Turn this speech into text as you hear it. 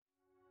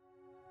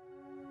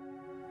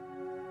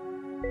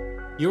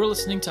You are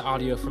listening to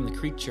audio from the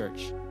Creek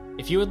Church.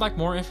 If you would like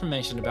more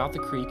information about the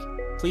Creek,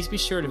 please be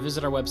sure to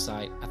visit our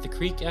website at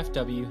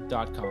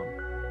thecreekfw.com.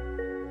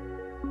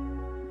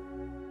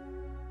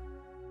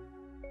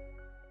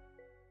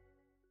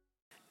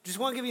 Just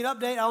want to give you an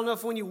update. I don't know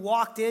if when you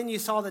walked in, you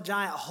saw the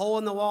giant hole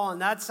in the wall on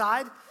that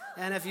side.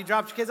 And if you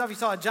dropped your kids off, you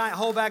saw a giant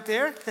hole back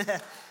there.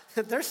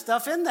 There's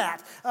stuff in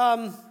that.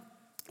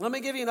 Let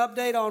me give you an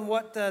update on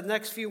what the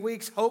next few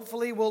weeks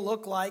hopefully will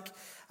look like.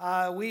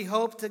 We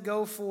hope to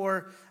go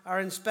for our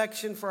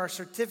inspection for our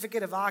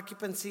certificate of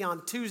occupancy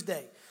on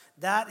Tuesday.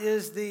 That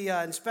is the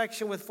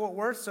inspection with Fort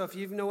Worth. So if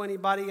you know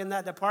anybody in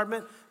that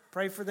department,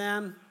 pray for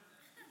them.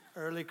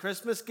 Early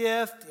Christmas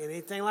gift,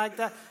 anything like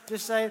that,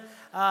 just saying.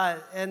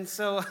 And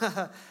so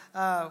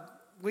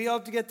we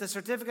hope to get the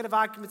certificate of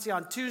occupancy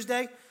on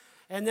Tuesday.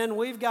 And then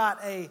we've got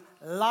a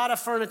lot of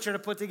furniture to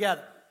put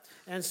together.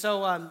 And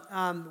so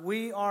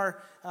we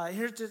are, I'll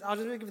just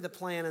give you the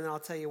plan and then I'll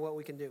tell you what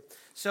we can do.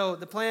 So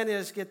the plan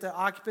is get the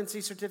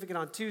occupancy certificate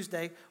on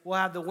Tuesday. We'll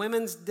have the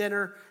women's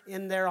dinner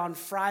in there on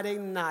Friday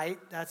night.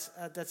 That's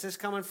this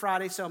coming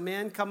Friday. So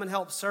men, come and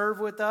help serve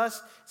with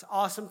us. It's an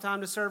awesome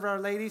time to serve our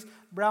ladies.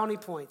 Brownie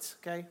points,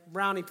 okay?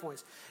 Brownie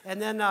points.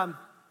 And then,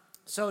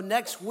 so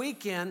next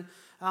weekend,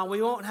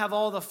 we won't have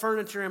all the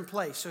furniture in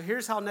place. So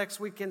here's how next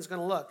weekend's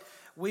going to look.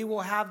 We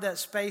will have that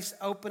space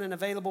open and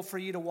available for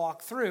you to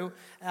walk through,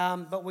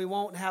 but we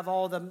won't have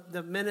all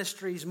the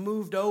ministries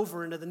moved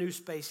over into the new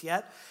space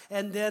yet.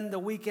 And then the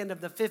weekend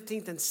of the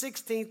 15th and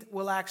 16th,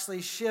 we'll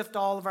actually shift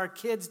all of our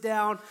kids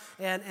down,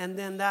 and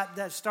then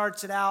that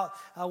starts it out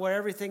where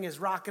everything is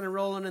rocking and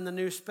rolling in the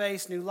new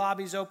space, new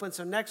lobbies open.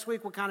 So next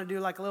week, we'll kind of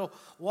do like a little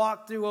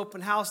walk-through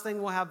open house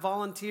thing. We'll have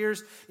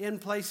volunteers in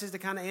places to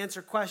kind of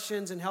answer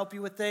questions and help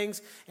you with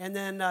things. And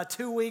then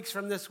 2 weeks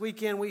from this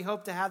weekend, we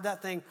hope to have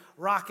that thing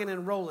rocking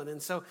and rolling.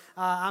 And so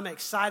I'm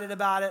excited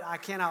about it. I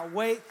cannot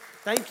wait.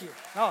 Thank you.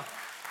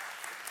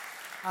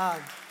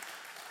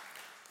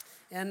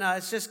 And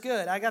it's just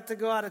good. I got to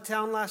go out of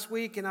town last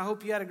week, and I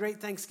hope you had a great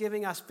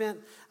Thanksgiving. I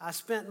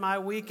spent my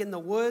week in the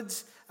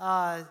woods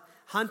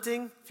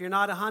hunting. If you're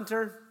not a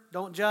hunter,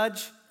 don't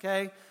judge,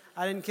 okay?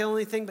 I didn't kill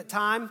anything but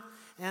time.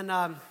 And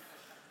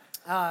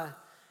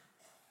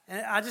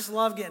I just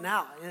love getting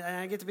out. And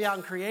I get to be out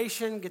in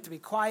creation, get to be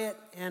quiet.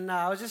 And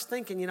I was just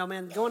thinking,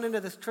 man, going into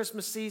this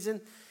Christmas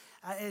season,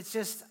 it's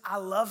just, I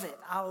love it.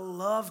 I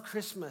love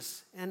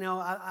Christmas. And,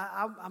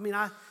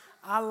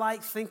 I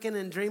like thinking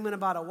and dreaming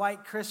about a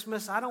white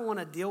Christmas. I don't want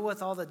to deal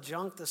with all the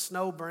junk the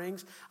snow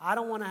brings. I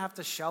don't want to have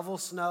to shovel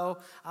snow.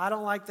 I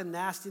don't like the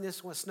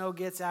nastiness when snow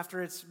gets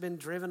after it's been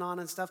driven on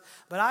and stuff.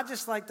 But I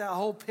just like that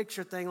whole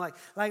picture thing. Like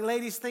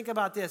ladies, think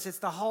about this. It's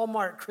the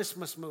Hallmark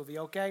Christmas movie,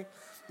 okay?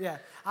 Yeah.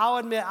 I'll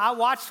admit, I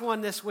watched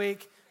one this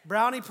week.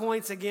 Brownie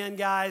points again,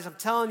 guys. I'm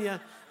telling you,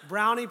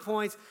 brownie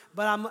points.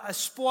 But I'm a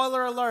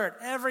spoiler alert.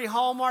 Every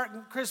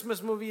Hallmark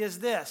Christmas movie is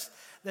this.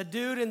 The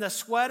dude in the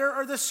sweater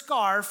or the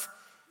scarf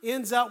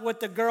ends up with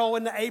the girl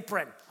in the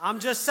apron. I'm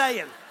just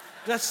saying.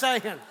 Just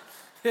saying.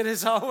 It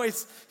is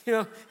always,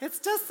 it's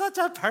just such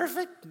a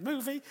perfect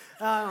movie.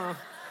 But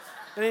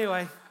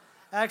anyway,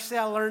 actually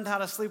I learned how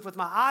to sleep with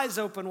my eyes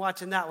open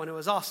watching that one. It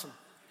was awesome.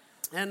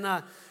 And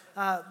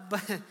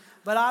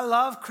but I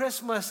love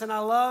Christmas and I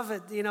love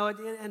it,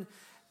 and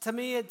to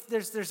me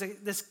there's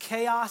this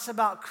chaos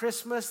about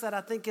Christmas that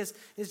I think is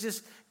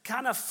just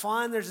kind of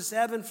fun. There's this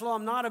ebb and flow.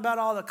 I'm not about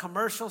all the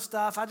commercial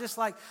stuff. I just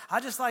like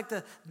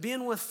the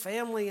being with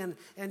family and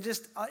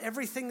just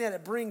everything that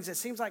it brings. It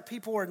seems like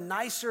people are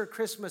nicer at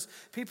Christmas.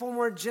 People are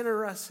more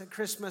generous at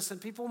Christmas, and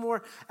people are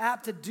more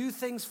apt to do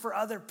things for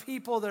other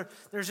people.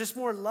 There's just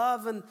more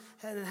love and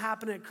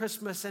happening at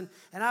Christmas, and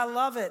I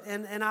love it.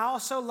 And I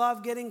also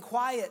love getting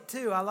quiet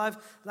too. I love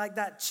like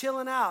that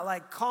chilling out,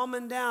 like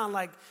calming down,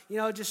 like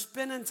just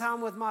spending time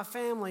with my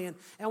family, and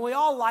we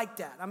all like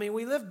that. I mean,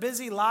 we live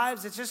busy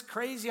lives. It's just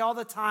crazy all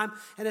the time,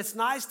 and it's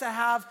nice to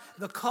have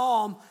the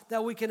calm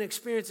that we can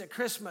experience at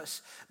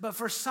Christmas. But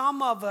for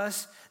some of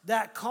us,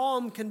 that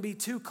calm can be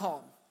too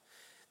calm.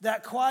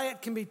 That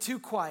quiet can be too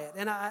quiet.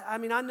 And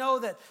I know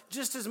that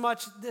just as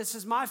much this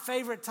is my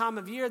favorite time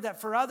of year,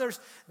 that for others,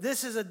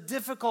 this is a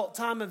difficult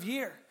time of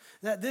year.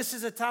 That this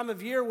is a time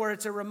of year where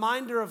it's a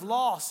reminder of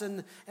loss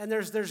and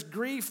there's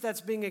grief that's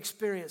being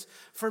experienced.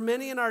 For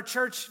many in our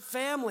church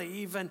family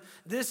even,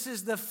 this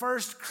is the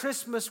first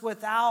Christmas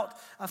without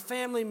a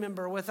family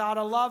member, without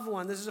a loved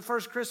one. This is the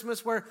first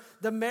Christmas where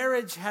the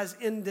marriage has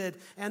ended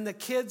and the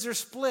kids are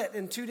split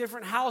in two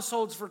different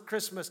households for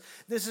Christmas.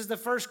 This is the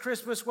first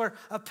Christmas where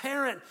a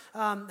parent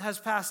has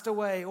passed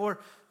away, or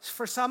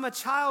for some, a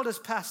child has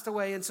passed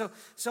away. And so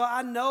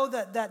I know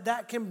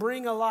that can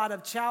bring a lot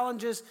of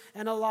challenges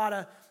and a lot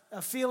of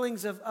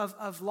feelings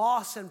of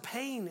loss and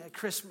pain at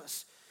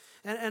Christmas.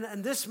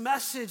 And this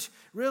message,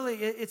 really,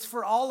 it's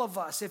for all of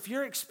us. If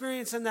you're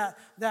experiencing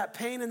that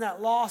pain and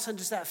that loss and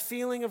just that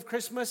feeling of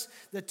Christmas,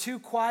 the too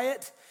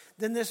quiet,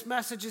 then this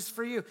message is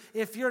for you.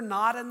 If you're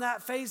not in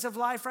that phase of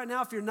life right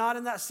now, if you're not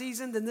in that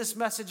season, then this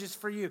message is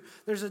for you.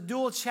 There's a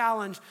dual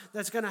challenge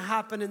that's going to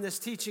happen in this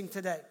teaching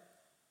today.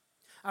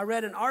 I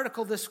read an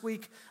article this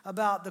week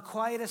about the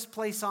quietest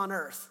place on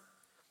earth.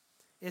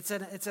 It's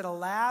at a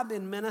lab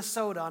in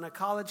Minnesota on a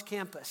college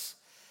campus.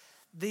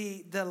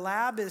 The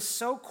lab is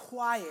so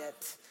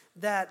quiet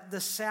that the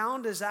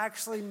sound is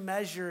actually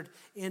measured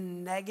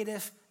in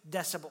negative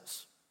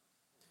decibels.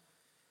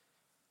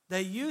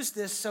 They use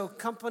this so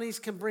companies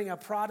can bring a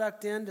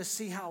product in to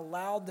see how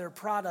loud their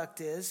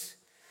product is.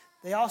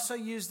 They also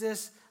use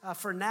this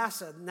for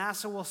NASA.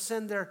 NASA will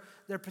send their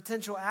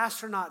potential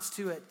astronauts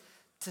to it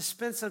to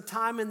spend some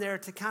time in there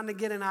to kind of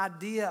get an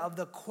idea of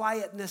the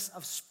quietness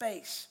of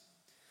space.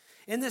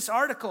 In this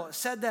article, it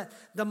said that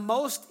the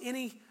longest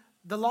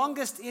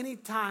any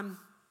time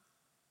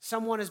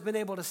someone has been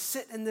able to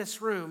sit in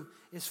this room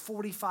is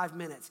 45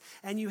 minutes.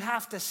 And you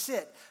have to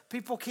sit.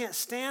 People can't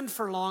stand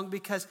for long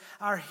because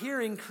our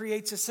hearing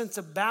creates a sense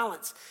of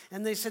balance.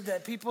 And they said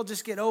that people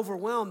just get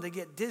overwhelmed, they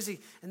get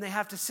dizzy, and they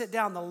have to sit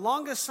down. The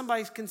longest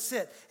somebody can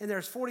sit in there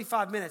is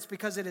 45 minutes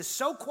because it is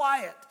so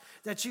quiet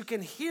that you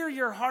can hear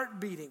your heart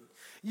beating.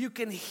 You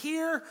can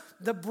hear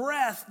the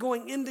breath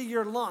going into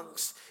your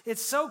lungs.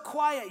 It's so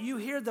quiet, you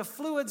hear the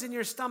fluids in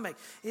your stomach.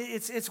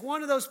 It's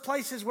one of those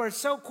places where it's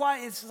so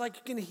quiet, it's like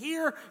you can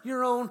hear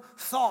your own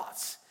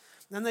thoughts.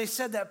 And they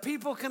said that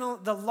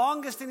the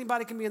longest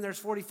anybody can be in there is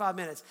 45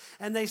 minutes.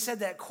 And they said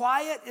that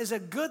quiet is a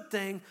good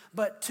thing,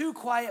 but too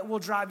quiet will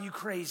drive you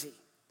crazy.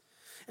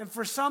 And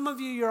for some of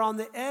you, you're on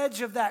the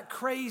edge of that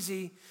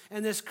crazy,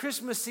 and this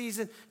Christmas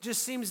season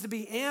just seems to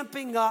be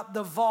amping up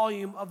the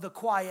volume of the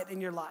quiet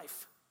in your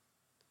life.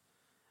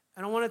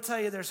 And I want to tell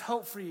you, there's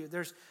hope for you.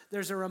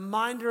 There's a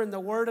reminder in the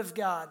Word of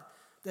God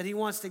that He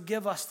wants to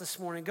give us this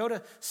morning. Go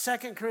to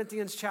 2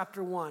 Corinthians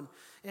chapter 1.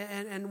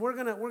 And we're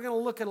gonna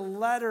look at a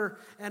letter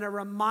and a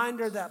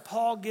reminder that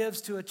Paul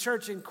gives to a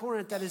church in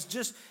Corinth that is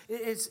just,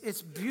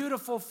 it's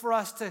beautiful for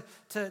us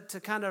to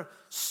kind of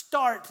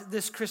start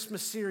this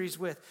Christmas series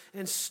with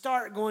and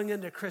start going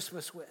into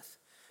Christmas with.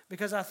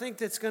 Because I think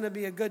that's going to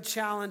be a good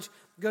challenge,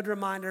 good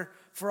reminder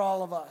for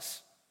all of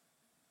us.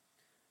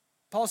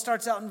 Paul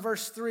starts out in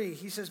verse 3.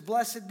 He says,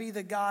 "Blessed be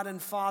the God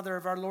and Father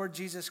of our Lord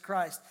Jesus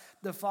Christ,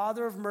 the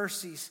Father of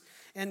mercies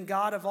and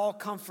God of all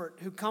comfort,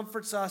 who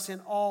comforts us in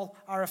all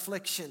our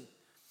affliction."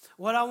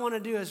 What I want to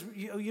do is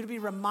you to be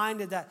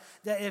reminded that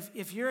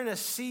if you're in a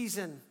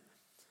season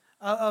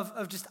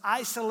of just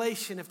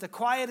isolation, if the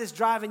quiet is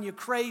driving you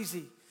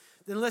crazy,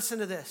 then listen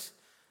to this.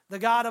 The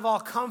God of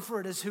all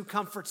comfort is who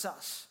comforts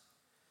us.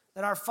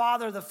 That our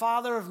Father, the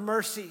Father of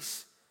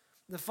mercies,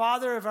 the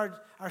Father of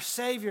our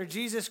Savior,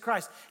 Jesus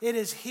Christ, it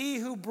is He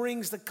who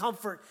brings the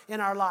comfort in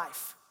our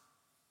life.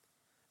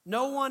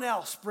 No one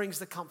else brings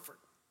the comfort.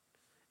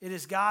 It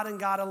is God and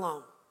God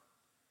alone.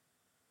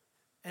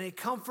 And He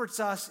comforts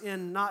us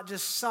in not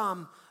just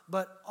some,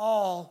 but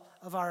all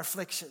of our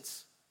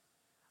afflictions.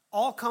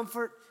 All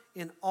comfort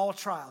in all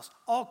trials.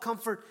 All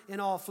comfort in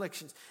all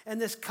afflictions.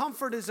 And this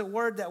comfort is a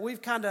word that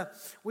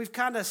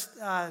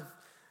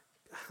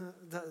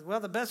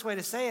the best way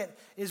to say it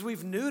is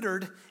we've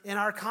neutered in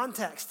our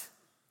context.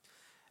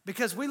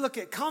 Because we look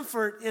at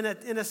comfort in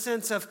a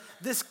sense of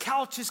this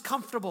couch is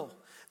comfortable.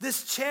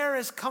 This chair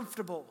is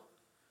comfortable.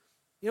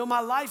 You know,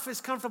 my life is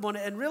comfortable.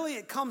 And really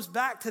it comes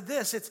back to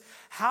this. It's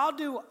how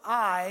do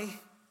I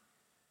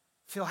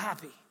feel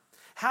happy?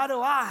 How do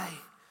I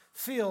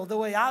feel the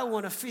way I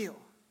want to feel?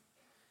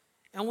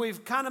 And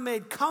we've kind of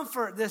made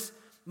comfort this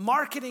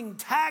marketing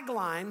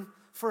tagline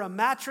for a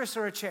mattress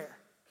or a chair.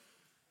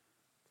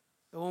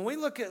 But when we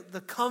look at the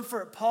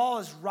comfort Paul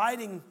is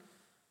writing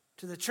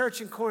to the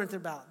church in Corinth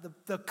about,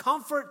 the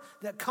comfort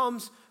that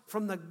comes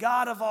from the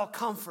God of all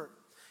comfort,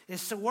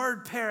 is the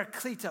word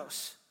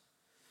parakletos.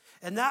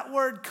 And that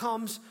word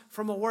comes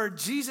from a word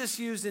Jesus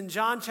used in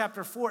John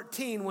chapter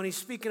 14 when He's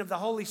speaking of the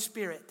Holy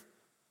Spirit.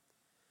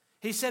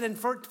 He said in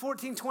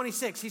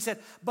 14:26, He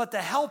said, "But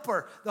the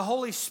Helper, the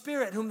Holy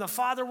Spirit, whom the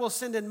Father will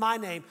send in my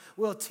name,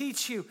 will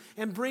teach you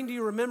and bring to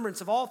you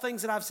remembrance of all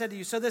things that I've said to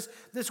you." So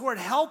this word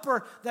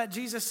helper that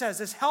Jesus says,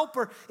 this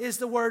helper is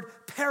the word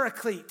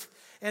paraclete.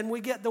 And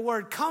we get the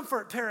word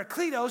comfort,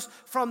 parakletos,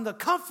 from the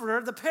comforter,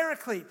 the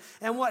paraclete.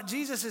 And what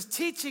Jesus is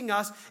teaching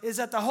us is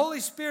that the Holy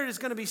Spirit is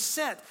going to be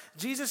sent.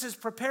 Jesus is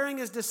preparing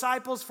His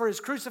disciples for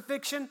His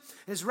crucifixion,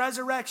 His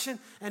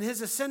resurrection, and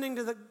His ascending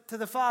to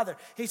the Father.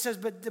 He says,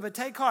 but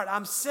take heart,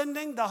 I'm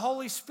sending the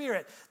Holy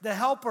Spirit, the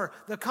helper,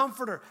 the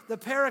comforter, the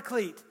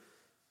paraclete,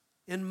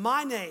 in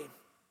my name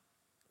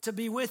to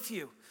be with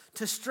you,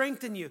 to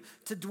strengthen you,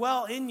 to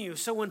dwell in you.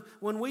 So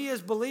when we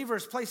as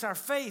believers place our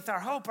faith, our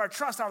hope, our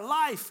trust, our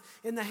life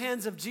in the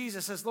hands of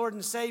Jesus as Lord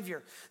and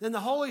Savior, then the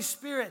Holy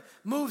Spirit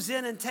moves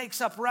in and takes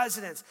up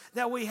residence.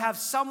 That we have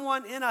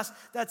someone in us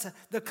that's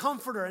the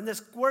comforter. And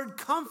this word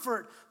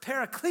comfort,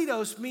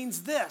 parakletos,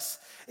 means this.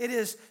 It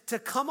is to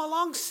come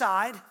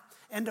alongside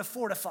and to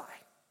fortify.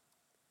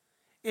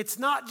 It's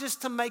not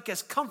just to make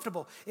us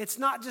comfortable. It's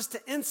not just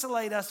to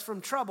insulate us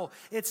from trouble.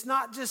 It's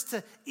not just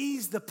to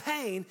ease the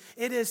pain.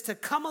 It is to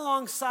come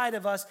alongside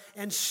of us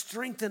and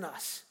strengthen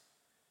us.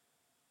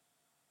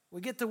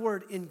 We get the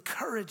word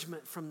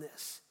encouragement from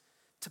this,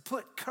 to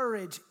put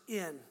courage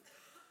in.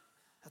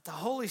 That the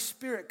Holy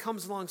Spirit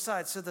comes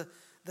alongside. So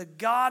the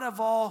God of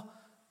all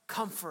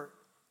comfort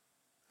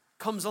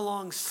comes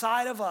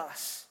alongside of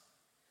us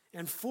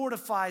and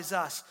fortifies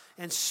us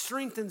and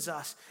strengthens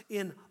us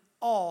in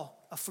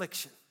all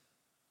affliction.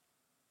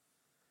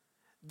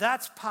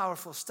 That's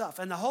powerful stuff.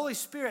 And the Holy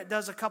Spirit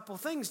does a couple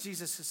things,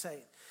 Jesus is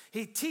saying.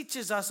 He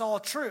teaches us all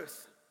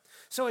truth.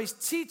 So he's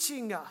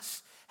teaching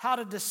us how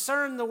to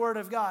discern the Word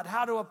of God,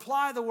 how to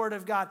apply the Word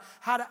of God,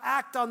 how to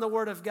act on the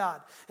Word of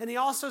God. And he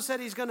also said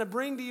he's going to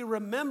bring to you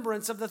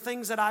remembrance of the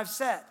things that I've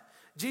said.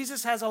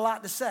 Jesus has a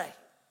lot to say.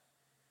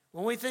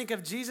 When we think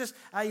of Jesus,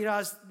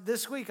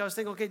 this week I was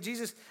thinking, okay,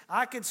 Jesus,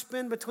 I could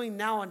spend between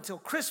now until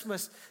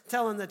Christmas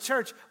telling the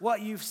church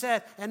what you've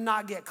said and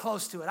not get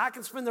close to it. I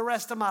can spend the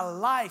rest of my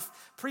life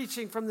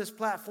preaching from this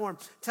platform,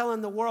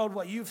 telling the world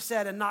what you've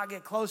said and not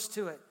get close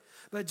to it.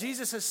 But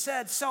Jesus has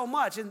said so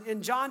much.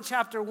 In John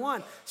chapter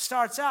 1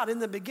 starts out, in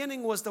the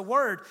beginning was the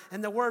Word,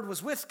 and the Word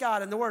was with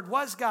God, and the Word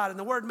was God, and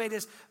the Word made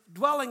his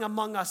dwelling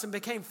among us and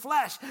became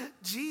flesh.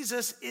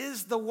 Jesus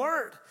is the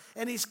Word,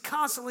 and he's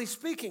constantly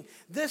speaking.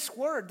 This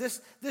Word, this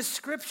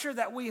scripture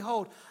that we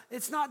hold,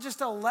 it's not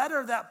just a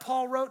letter that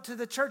Paul wrote to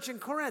the church in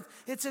Corinth.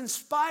 It's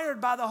inspired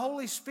by the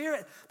Holy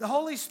Spirit. The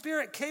Holy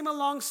Spirit came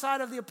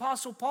alongside of the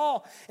Apostle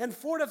Paul and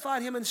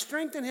fortified him and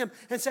strengthened him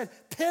and said,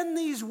 pen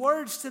these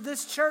words to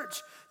this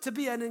church to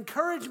be an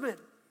encouragement,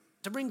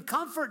 to bring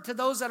comfort to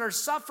those that are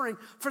suffering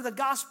for the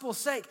gospel's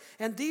sake.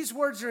 And these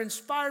words are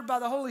inspired by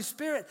the Holy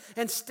Spirit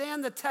and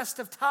stand the test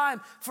of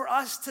time for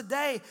us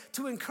today,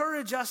 to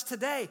encourage us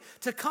today,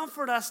 to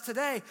comfort us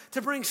today,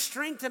 to bring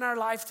strength in our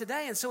life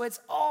today. And so it's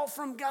all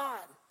from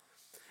God.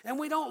 And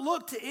we don't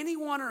look to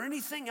anyone or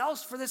anything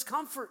else for this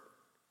comfort.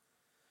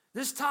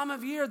 This time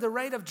of year, the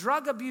rate of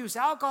drug abuse,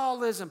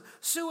 alcoholism,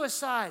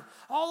 suicide,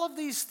 all of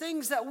these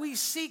things that we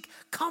seek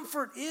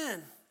comfort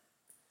in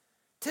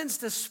tends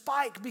to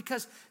spike,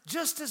 because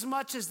just as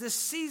much as this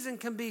season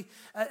can be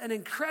an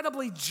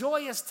incredibly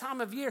joyous time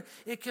of year,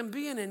 it can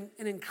be an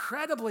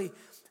incredibly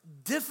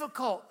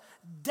difficult,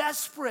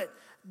 desperate,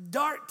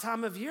 dark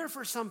time of year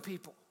for some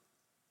people.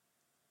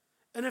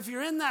 And if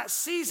you're in that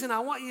season,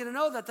 I want you to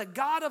know that the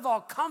God of all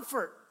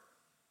comfort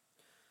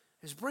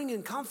is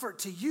bringing comfort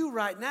to you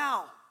right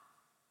now.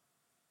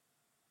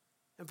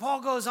 And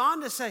Paul goes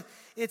on to say,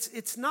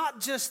 it's not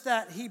just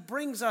that he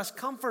brings us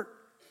comfort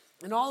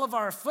in all of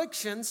our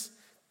afflictions.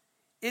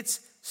 It's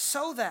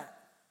so that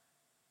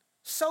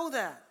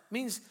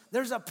means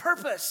there's a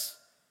purpose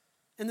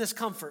in this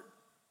comfort.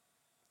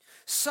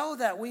 So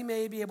that we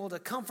may be able to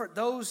comfort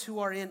those who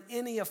are in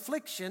any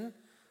affliction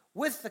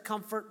with the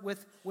comfort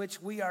with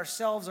which we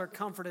ourselves are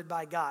comforted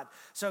by God.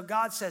 So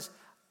God says,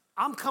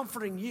 I'm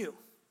comforting you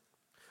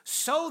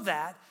so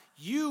that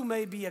you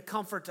may be a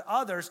comfort to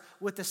others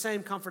with the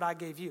same comfort I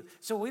gave you.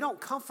 So we don't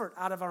comfort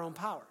out of our own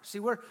power. See,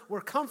 we're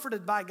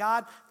comforted by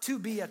God to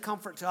be a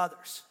comfort to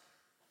others.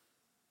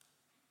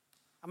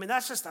 I mean,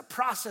 that's just a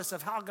process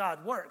of how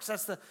God works.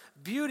 That's the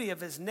beauty of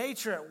his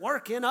nature at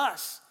work in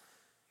us.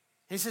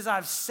 He says,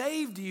 I've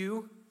saved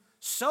you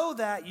so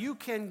that you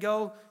can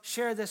go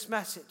share this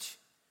message.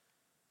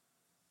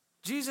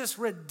 Jesus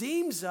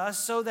redeems us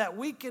so that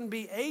we can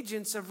be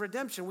agents of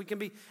redemption. We can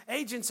be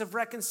agents of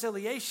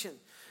reconciliation.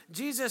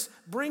 Jesus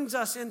brings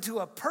us into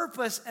a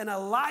purpose and a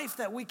life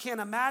that we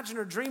can't imagine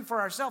or dream for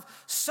ourselves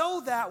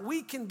so that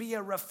we can be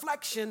a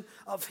reflection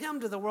of him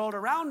to the world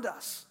around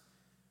us.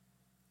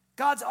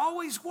 God's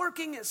always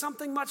working at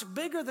something much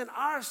bigger than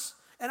us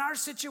and our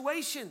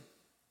situation.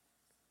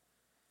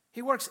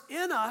 He works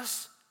in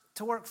us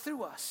to work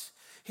through us.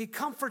 He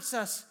comforts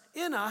us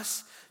in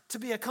us to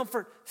be a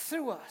comfort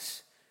through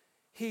us.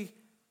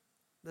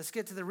 Let's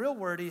get to the real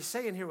word he's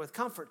saying here with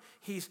comfort.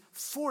 He's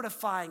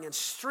fortifying and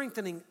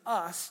strengthening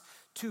us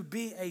to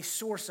be a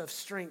source of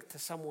strength to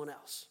someone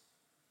else.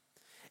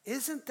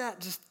 Isn't that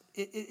just,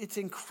 it's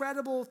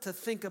incredible to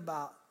think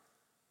about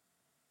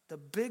the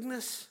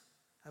bigness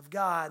of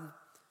God,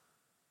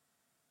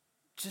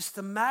 just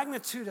the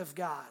magnitude of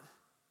God,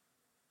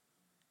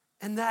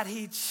 and that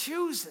he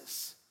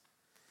chooses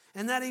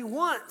and that he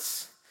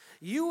wants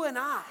you and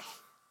I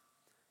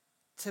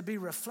to be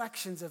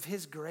reflections of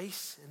his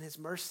grace and his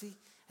mercy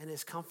and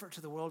his comfort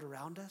to the world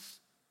around us.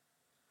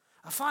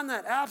 I find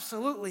that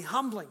absolutely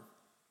humbling.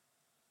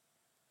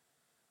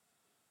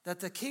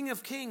 That the King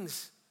of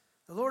Kings,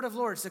 the Lord of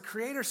Lords, the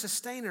creator,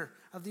 sustainer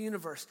of the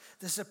universe,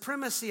 the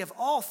supremacy of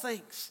all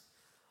things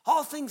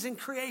in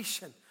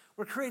creation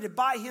were created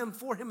by him,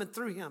 for him, and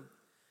through him,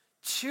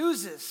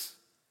 chooses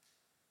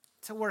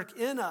to work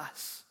in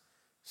us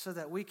so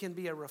that we can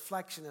be a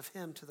reflection of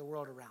him to the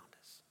world around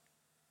us.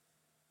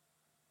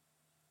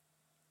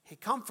 He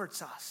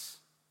comforts us.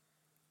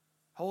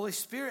 Holy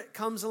Spirit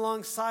comes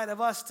alongside of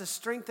us to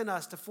strengthen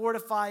us, to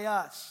fortify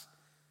us,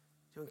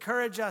 to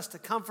encourage us, to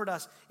comfort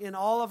us in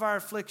all of our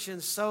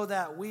afflictions so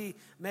that we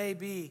may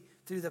be,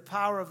 through the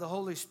power of the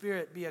Holy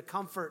Spirit, be a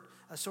comfort,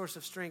 a source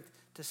of strength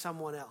to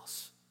someone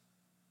else.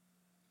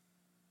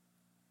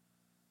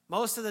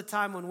 Most of the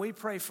time when we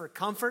pray for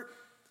comfort,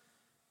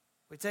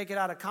 we take it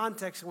out of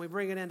context and we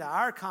bring it into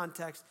our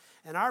context,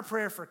 and our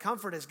prayer for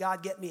comfort is,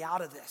 God, get me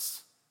out of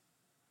this.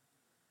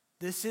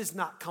 This is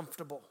not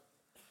comfortable.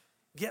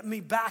 Get me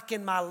back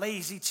in my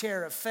lazy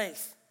chair of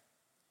faith.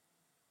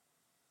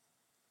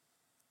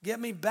 Get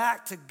me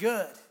back to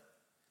good.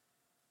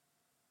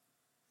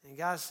 And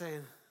God's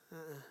saying,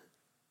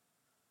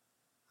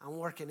 I'm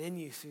working in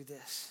you through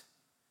this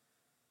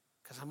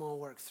because I'm going to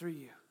work through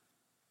you.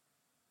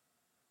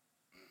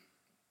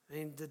 I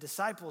mean, the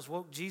disciples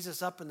woke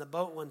Jesus up in the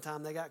boat one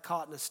time. They got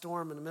caught in a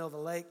storm in the middle of the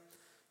lake.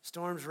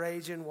 Storm's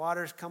raging,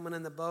 water's coming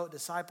in the boat,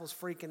 disciples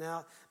freaking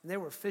out. And they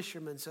were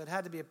fishermen, so it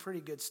had to be a pretty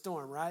good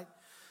storm, right?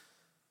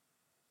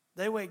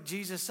 They wake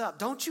Jesus up.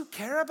 Don't you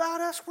care about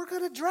us? We're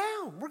going to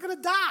drown. We're going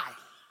to die.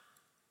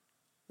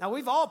 Now,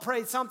 we've all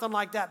prayed something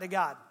like that to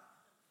God,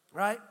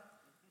 right?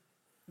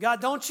 God,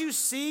 don't you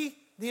see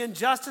the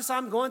injustice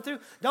I'm going through?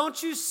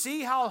 Don't you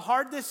see how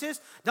hard this is?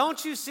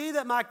 Don't you see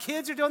that my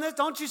kids are doing this?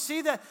 Don't you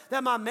see that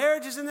my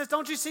marriage is in this?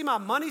 Don't you see my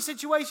money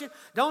situation?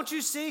 Don't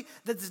you see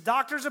that the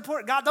doctor's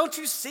report? God, don't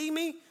you see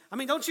me? I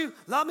mean, don't you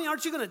love me?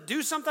 Aren't you going to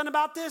do something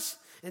about this?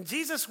 And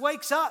Jesus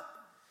wakes up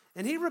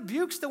and he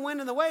rebukes the wind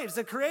and the waves.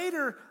 The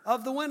creator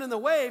of the wind and the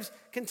waves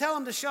can tell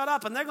them to shut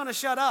up, and they're going to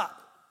shut up.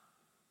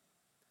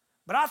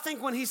 But I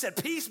think when he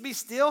said, peace, be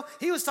still,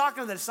 he was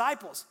talking to the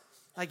disciples.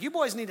 Like, you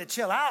boys need to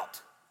chill out.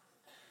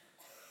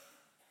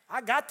 I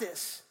got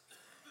this.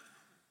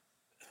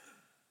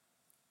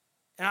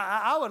 And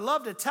I would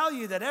love to tell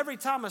you that every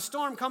time a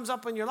storm comes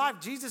up in your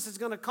life, Jesus is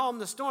going to calm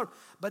the storm.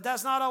 But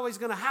that's not always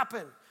going to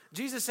happen.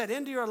 Jesus said,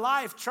 into your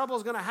life, trouble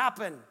is going to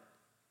happen.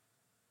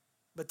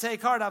 But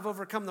take heart, I've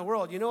overcome the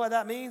world. You know what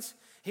that means?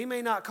 He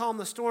may not calm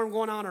the storm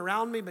going on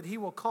around me, but he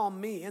will calm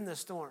me in the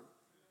storm.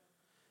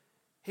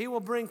 He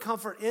will bring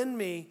comfort in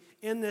me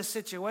in this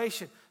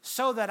situation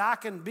so that I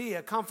can be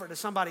a comfort to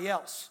somebody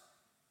else.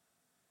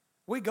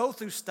 We go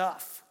through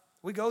stuff.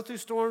 We go through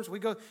storms.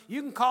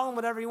 You can call them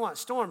whatever you want.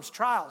 Storms,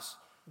 trials,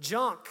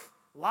 junk,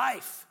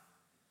 life.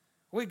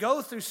 We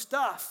go through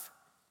stuff.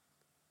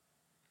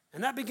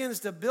 And that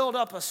begins to build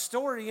up a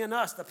story in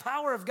us. The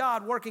power of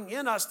God working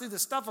in us through the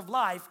stuff of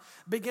life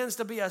begins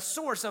to be a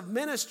source of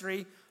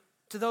ministry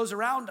to those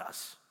around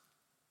us.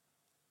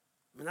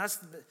 I mean,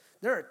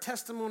 there are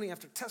testimony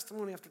after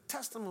testimony after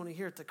testimony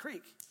here at the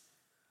Creek,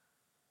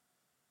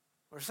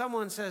 where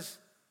someone says,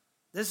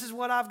 this is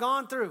what I've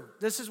gone through.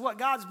 This is what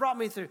God's brought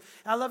me through.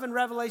 I love in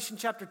Revelation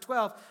chapter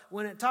 12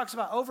 when it talks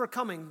about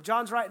overcoming.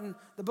 John's writing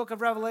the book of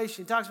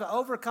Revelation. He talks about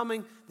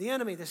overcoming the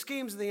enemy, the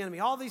schemes of the enemy,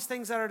 all these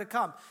things that are to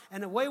come.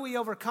 And the way we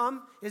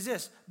overcome is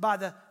this, by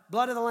the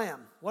blood of the Lamb.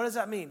 What does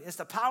that mean? It's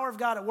the power of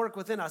God at work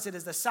within us. It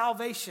is the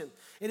salvation.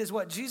 It is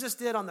what Jesus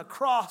did on the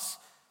cross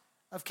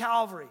of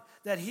Calvary,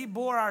 that he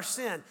bore our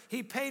sin.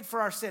 He paid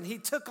for our sin. He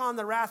took on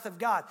the wrath of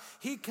God.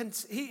 He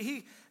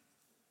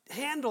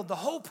handled the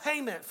whole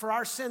payment for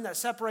our sin that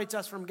separates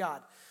us from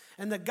God.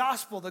 And the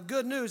gospel, the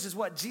good news, is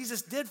what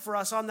Jesus did for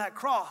us on that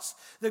cross.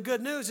 The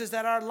good news is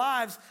that our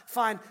lives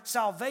find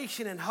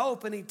salvation and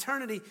hope and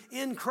eternity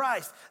in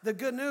Christ. The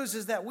good news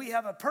is that we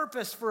have a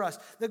purpose for us.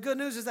 The good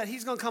news is that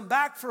he's going to come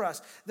back for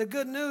us. The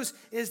good news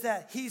is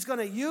that he's going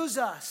to use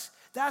us.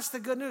 That's the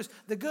good news.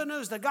 The good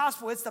news, the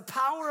gospel, it's the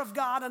power of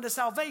God unto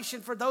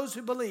salvation for those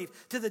who believe.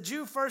 To the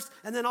Jew first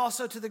and then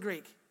also to the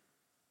Greek.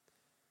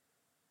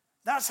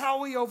 That's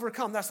how we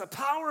overcome. That's the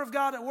power of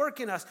God at work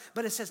in us.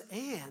 But it says,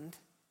 and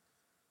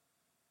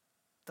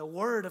the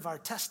word of our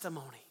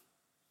testimony.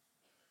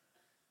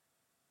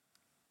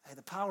 Hey,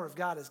 the power of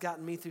God has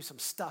gotten me through some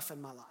stuff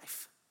in my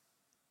life.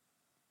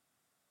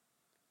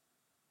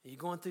 Are you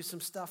going through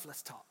some stuff?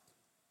 Let's talk.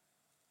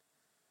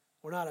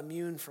 We're not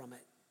immune from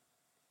it.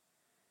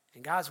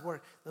 And God's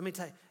word, let me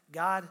tell you,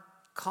 God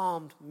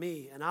calmed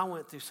me, and I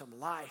went through some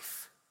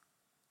life.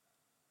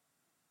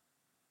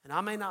 And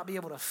I may not be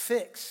able to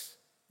fix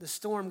the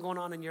storm going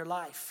on in your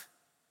life.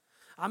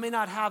 I may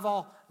not have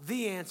all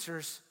the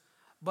answers,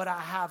 but I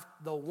have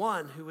the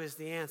one who is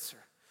the answer.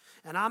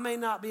 And I may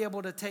not be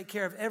able to take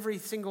care of every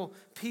single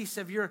piece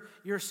of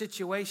your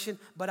situation,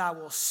 but I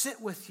will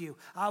sit with you.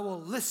 I will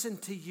listen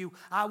to you.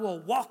 I will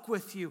walk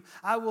with you.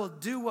 I will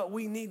do what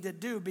we need to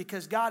do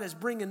because God is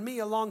bringing me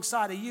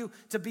alongside of you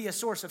to be a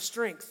source of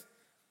strength.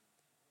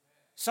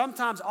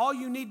 Sometimes all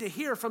you need to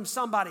hear from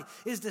somebody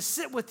is to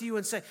sit with you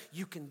and say,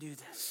 you can do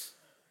this.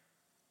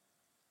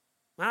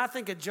 When I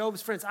think of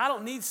Job's friends, I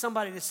don't need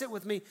somebody to sit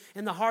with me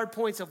in the hard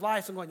points of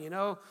life and going,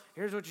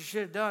 here's what you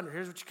should have done, or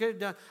here's what you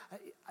could have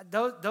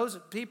done. Those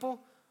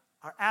people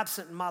are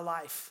absent in my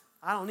life.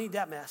 I don't need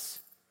that mess.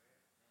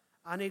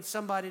 I need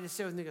somebody to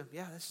sit with me and go,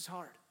 yeah, this is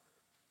hard.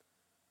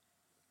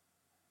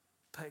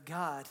 But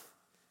God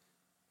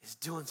is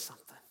doing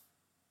something.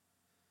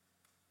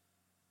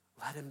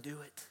 Let him do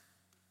it.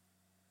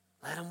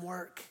 Let him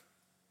work.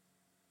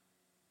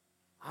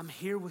 I'm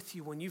here with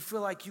you. When you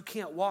feel like you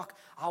can't walk,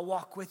 I'll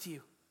walk with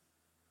you.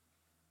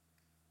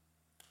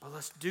 But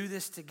let's do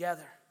this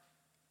together.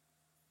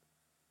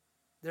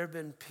 There have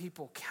been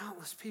people,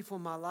 countless people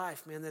in my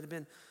life, man, that have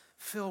been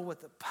filled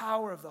with the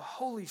power of the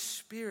Holy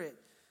Spirit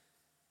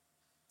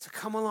to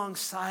come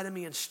alongside of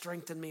me and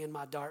strengthen me in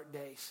my dark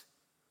days.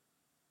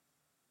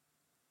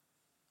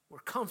 We're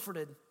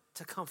comforted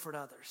to comfort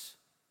others.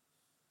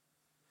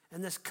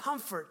 And this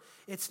comfort,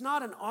 it's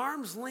not an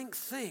arm's length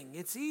thing.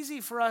 It's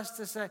easy for us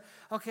to say,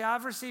 okay,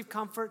 I've received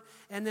comfort.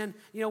 And then,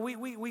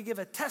 we give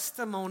a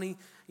testimony.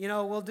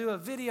 We'll do a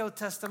video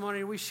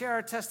testimony. We share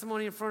our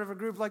testimony in front of a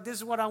group like, this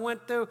is what I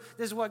went through.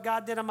 This is what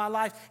God did in my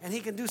life. And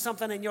he can do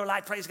something in your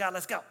life. Praise God.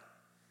 Let's go.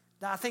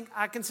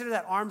 I consider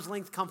that arm's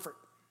length comfort.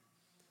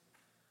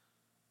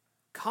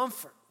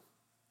 Comfort,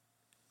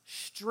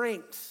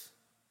 strength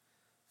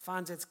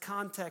finds its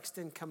context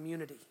in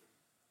community.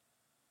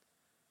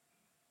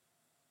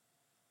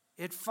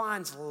 It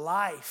finds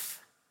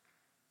life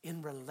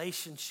in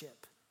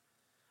relationship,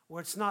 where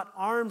it's not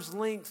arm's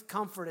length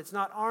comfort, it's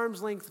not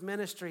arm's length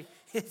ministry.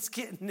 It's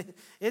getting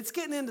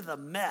into the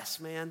mess,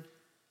 man.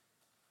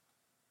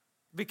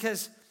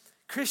 Because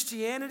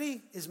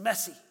Christianity is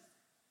messy.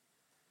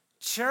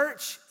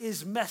 Church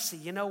is messy.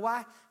 You know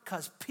why?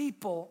 Because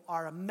people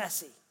are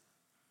messy.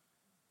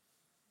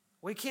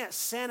 We can't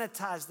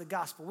sanitize the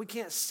gospel. We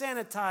can't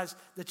sanitize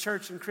the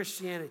church and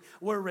Christianity.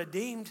 We're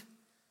redeemed.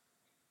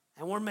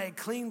 And we're made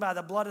clean by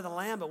the blood of the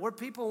Lamb, but we're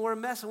people and we're a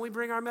mess, and we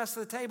bring our mess to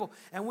the table,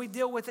 and we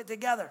deal with it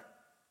together.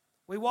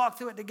 We walk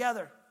through it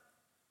together.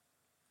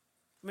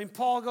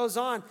 Paul goes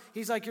on.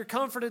 He's like, you're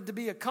comforted to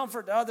be a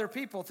comfort to other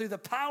people through the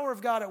power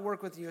of God at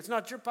work with you. It's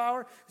not your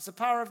power, it's the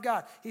power of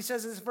God. He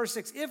says in verse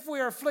 6, if we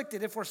are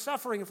afflicted, if we're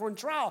suffering, if we're in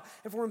trial,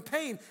 if we're in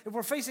pain, if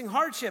we're facing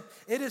hardship,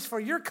 it is for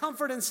your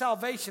comfort and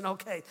salvation.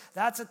 Okay,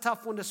 that's a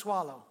tough one to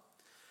swallow.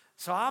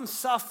 So I'm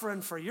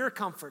suffering for your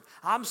comfort.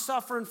 I'm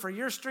suffering for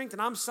your strength,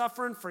 and I'm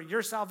suffering for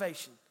your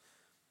salvation.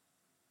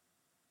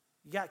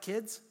 You got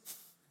kids?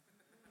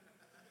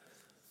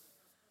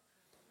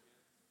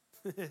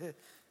 Hey,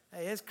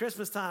 it's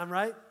Christmas time,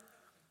 right?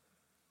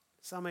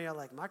 Some of you are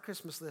like, my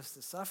Christmas list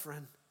is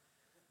suffering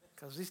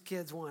because these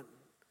kids want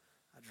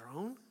a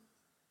drone.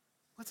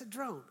 What's a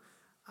drone?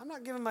 I'm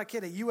not giving my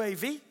kid a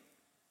UAV.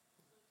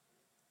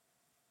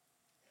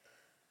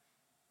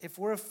 If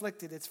we're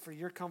afflicted, it's for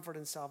your comfort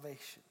and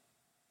salvation.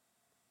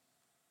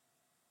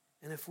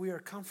 And if we are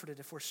comforted,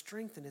 if we're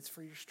strengthened, it's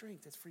for your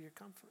strength, it's for your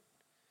comfort,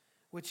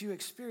 which you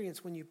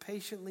experience when you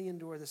patiently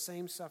endure the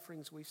same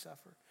sufferings we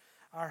suffer.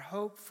 Our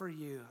hope for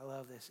you, I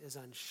love this, is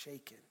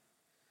unshaken.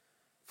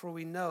 For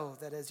we know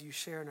that as you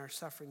share in our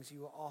sufferings, you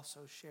will also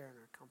share in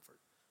our comfort.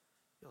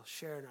 You'll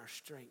share in our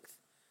strength.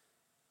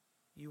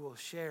 You will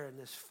share in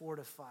this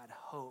fortified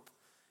hope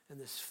and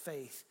this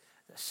faith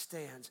that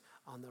stands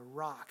on the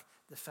rock,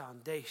 the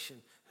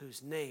foundation,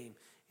 whose name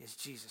is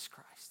Jesus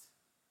Christ.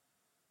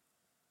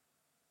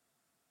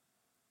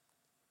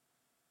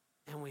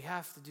 And we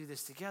have to do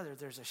this together.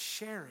 There's a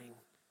sharing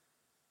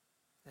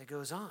that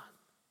goes on.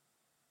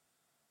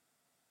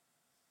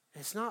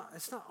 It's not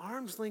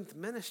arm's length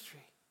ministry.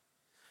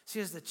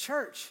 See, as the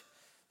church,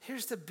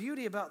 here's the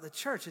beauty about the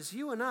church, is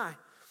you and I,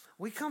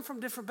 we come from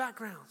different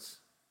backgrounds.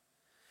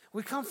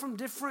 We come from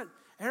different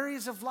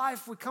areas of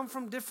life. We come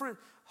from different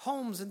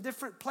homes and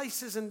different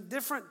places and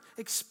different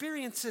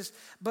experiences.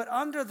 But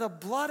under the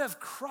blood of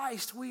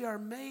Christ, we are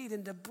made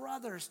into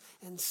brothers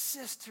and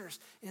sisters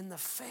in the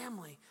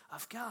family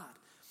of God.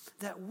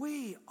 That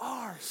we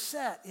are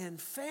set in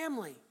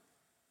family.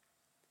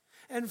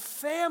 And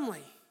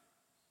family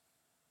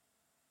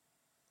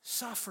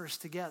suffers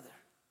together.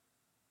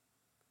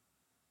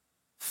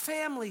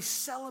 Family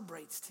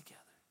celebrates together.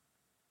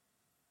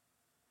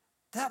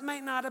 That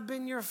may not have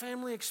been your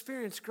family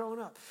experience growing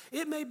up.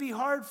 It may be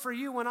hard for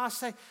you when I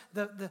say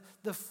the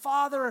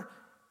Father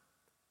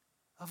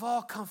of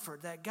all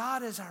comfort, that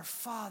God is our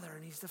Father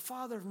and He's the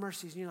Father of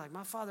mercies. And you're like,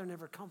 my father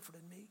never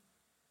comforted me.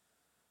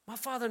 My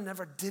father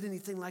never did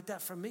anything like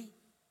that for me.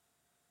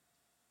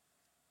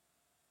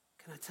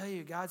 Can I tell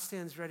you, God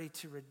stands ready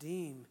to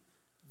redeem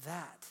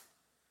that,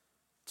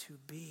 to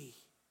be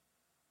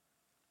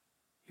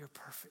your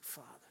perfect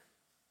Father.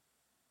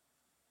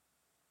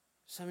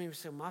 Some of you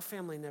say, my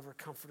family never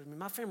comforted me.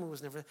 My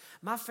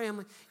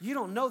family, you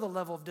don't know the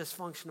level of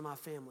dysfunction of my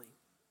family.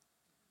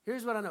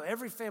 Here's what I know.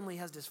 Every family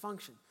has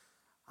dysfunction.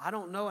 I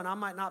don't know, and I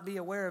might not be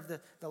aware of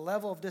the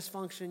level of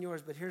dysfunction in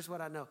yours, but here's what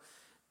I know.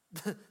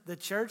 The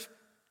church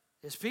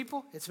is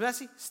people, it's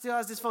messy, still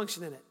has dysfunction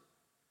in it.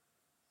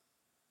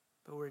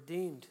 But we're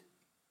redeemed,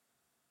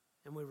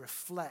 and we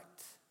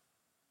reflect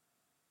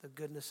the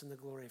goodness and the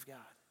glory of God.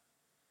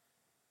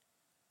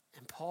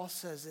 And Paul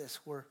says this,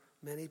 we're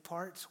many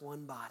parts,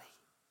 one body.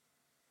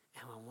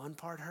 And when one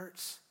part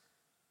hurts,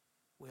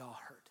 we all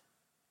hurt.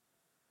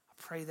 I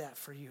pray that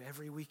for you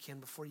every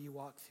weekend before you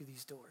walk through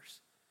these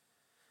doors.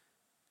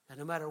 And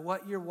no matter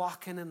what you're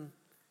walking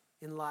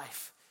in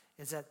life,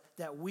 is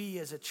that we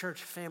as a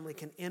church family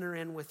can enter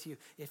in with you.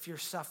 If you're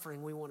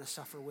suffering, we want to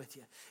suffer with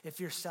you.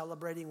 If you're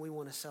celebrating, we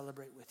want to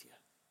celebrate with you.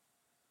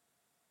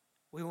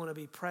 We want to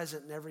be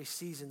present in every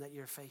season that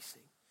you're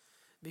facing.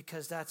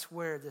 Because that's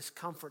where this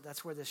comfort,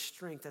 that's where this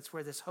strength, that's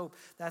where this hope,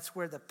 that's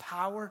where the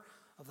power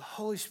of the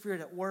Holy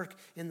Spirit at work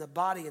in the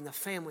body and the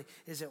family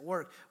is at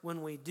work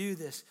when we do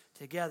this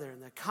together in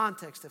the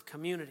context of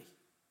community.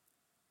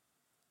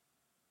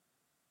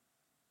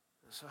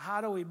 So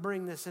how do we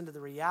bring this into the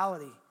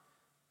reality?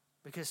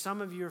 Because some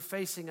of you are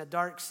facing a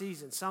dark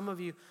season. Some of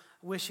you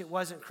wish it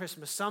wasn't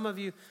Christmas. Some of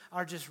you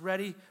are just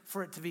ready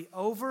for it to be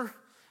over,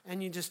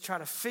 and you just try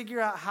to figure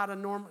out how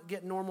to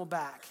get normal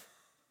back.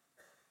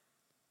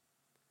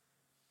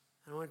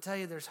 And I want to tell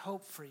you, there's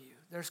hope for you.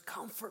 There's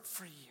comfort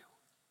for you.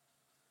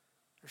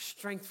 There's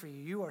strength for you.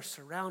 You are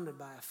surrounded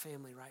by a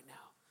family right now.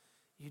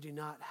 You do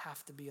not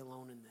have to be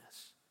alone in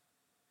this.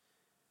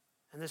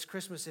 And this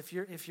Christmas, if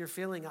you're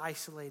feeling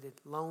isolated,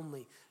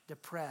 lonely,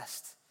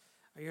 depressed,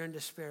 or you're in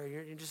despair,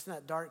 you're just in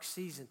that dark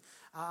season,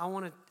 I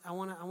want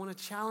to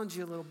challenge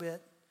you a little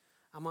bit.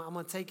 I'm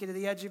going to take you to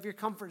the edge of your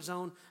comfort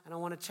zone, and I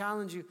want to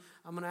challenge you.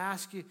 I'm going to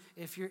ask you,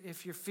 if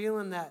you're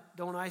feeling that,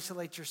 don't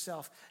isolate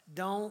yourself.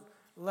 Don't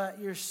let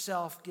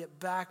yourself get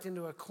backed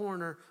into a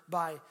corner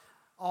by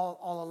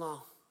all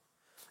alone.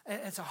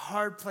 It's a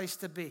hard place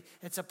to be.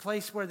 It's a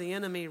place where the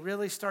enemy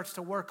really starts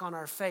to work on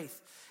our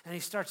faith. And he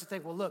starts to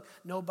think, well, look,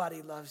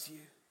 nobody loves you.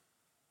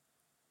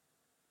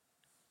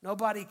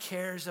 Nobody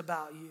cares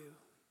about you.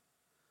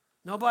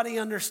 Nobody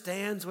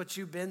understands what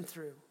you've been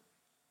through.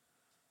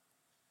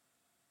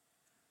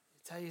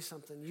 I'll tell you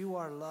something, you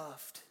are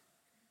loved.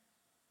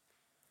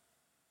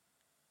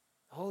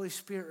 The Holy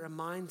Spirit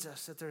reminds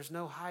us that there's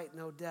no height,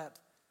 no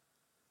depth.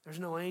 There's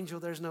no angel,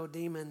 there's no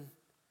demon.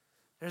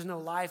 There's no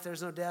life,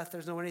 there's no death,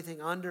 there's no anything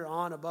under,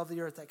 on, above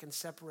the earth that can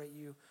separate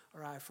you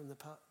or I from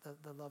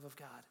the love of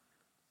God.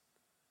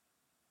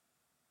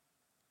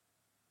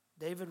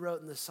 David wrote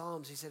in the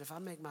Psalms, he said, if I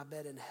make my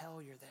bed in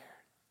hell, you're there.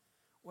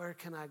 Where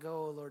can I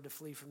go, O Lord, to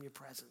flee from your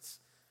presence?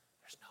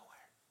 There's nowhere.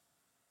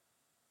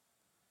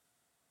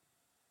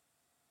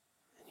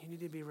 And you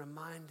need to be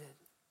reminded,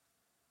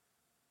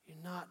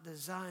 you're not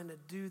designed to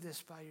do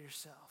this by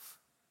yourself.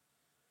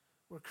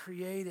 We're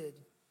created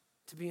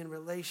to be in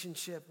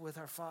relationship with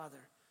our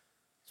Father.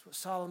 That's what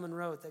Solomon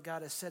wrote, that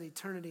God has set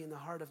eternity in the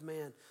heart of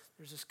man.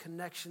 There's this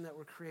connection that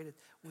we're created.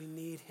 We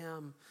need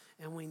him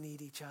and we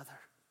need each other.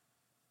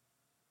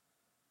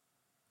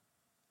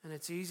 And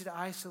it's easy to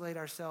isolate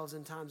ourselves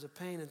in times of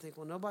pain and think,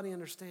 well, nobody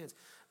understands.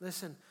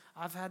 Listen,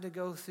 I've had to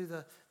go through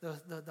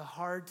the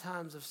hard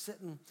times of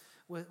sitting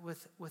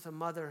with a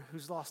mother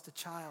who's lost a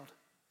child,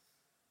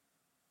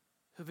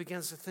 who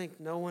begins to think,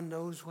 no one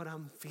knows what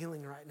I'm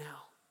feeling right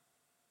now.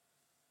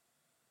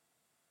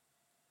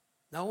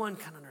 No one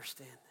can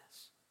understand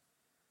this.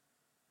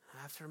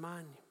 I have to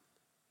remind you,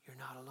 you're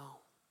not alone.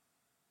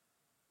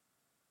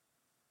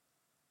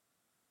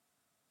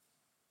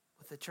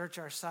 With a church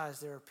our size,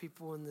 there are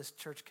people in this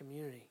church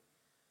community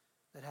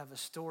that have a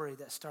story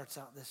that starts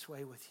out this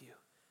way with you.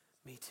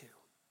 Me too.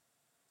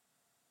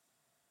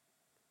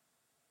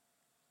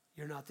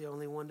 You're not the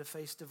only one to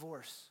face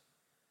divorce.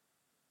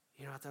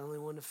 You're not the only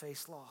one to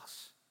face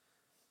loss.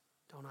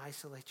 Don't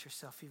isolate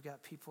yourself. You've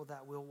got people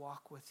that will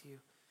walk with you.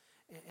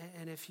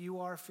 And if you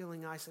are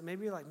feeling isolated,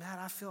 maybe you're like, Matt,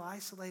 I feel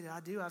isolated. I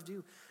do.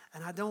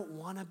 And I don't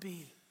want to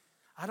be.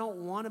 I don't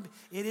want to be.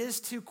 It is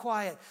too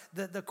quiet.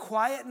 The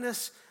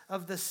quietness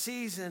of the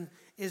season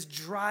is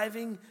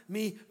driving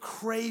me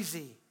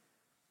crazy.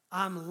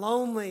 I'm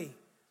lonely.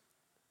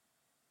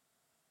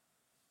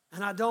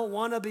 And I don't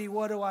want to be.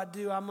 What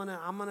do? I'm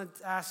gonna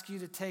ask you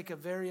to take a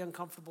very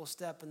uncomfortable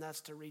step, and that's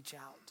to reach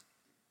out.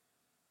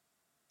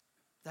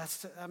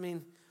 That's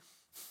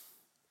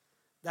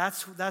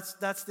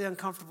the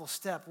uncomfortable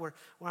step where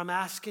I'm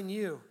asking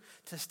you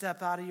to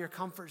step out of your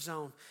comfort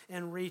zone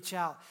and reach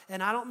out.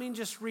 And I don't mean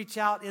just reach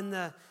out in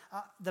the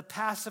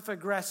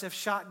passive-aggressive,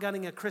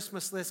 shotgunning a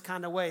Christmas list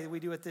kind of way that we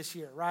do it this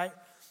year, right?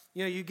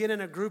 You know, you get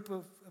in a group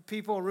of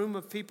people, a room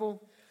of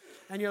people,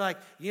 and you're like,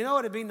 you know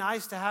what it'd be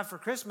nice to have for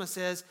Christmas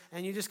is,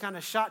 and you just kind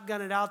of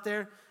shotgun it out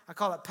there. I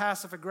call it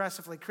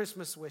passive-aggressively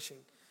Christmas wishing.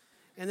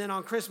 And then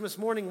on Christmas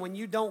morning, when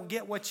you don't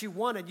get what you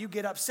wanted, you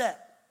get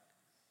upset.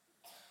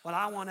 Well,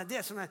 I wanted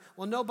this.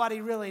 Well,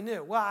 nobody really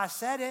knew. Well, I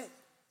said it.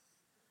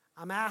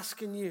 I'm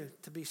asking you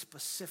to be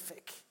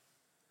specific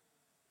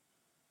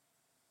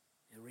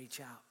and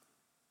reach out.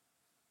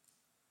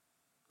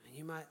 And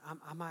you might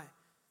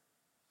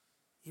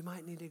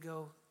need to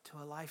go to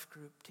a life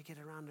group to get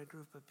around a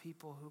group of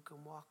people who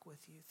can walk with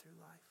you through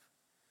life.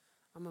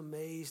 I'm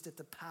amazed at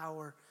the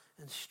power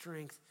and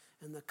strength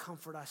and the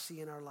comfort I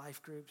see in our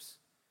life groups.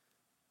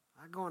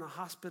 I go on a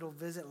hospital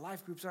visit,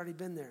 life group's already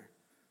been there.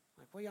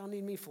 Like, what y'all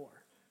need me for?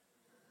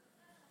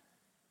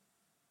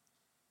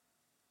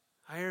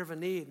 I hear of a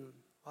need, and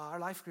well, our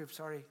life group's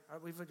already,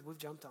 we've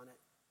jumped on it.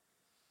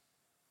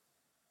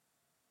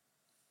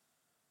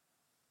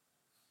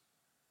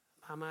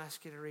 I'm going to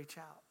ask you to reach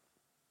out.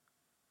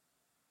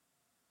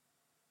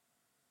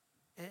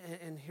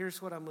 And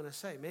here's what I'm going to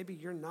say. Maybe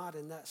you're not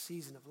in that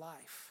season of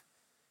life.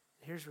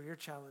 Here's where your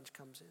challenge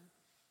comes in.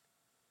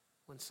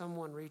 When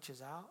someone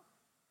reaches out,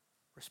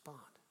 respond.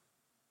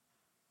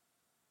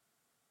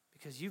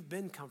 Because you've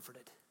been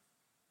comforted.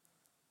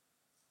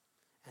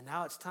 And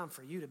now it's time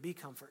for you to be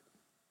comfort.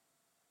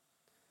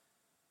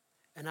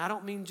 And I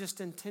don't mean just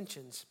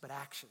intentions, but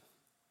action.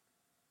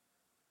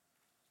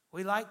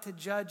 We like to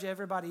judge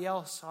everybody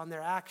else on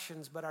their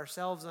actions, but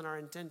ourselves on our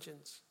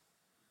intentions.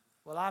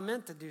 Well, I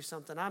meant to do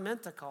something. I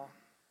meant to call.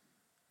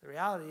 The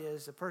reality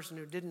is the person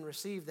who didn't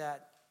receive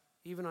that,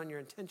 even on your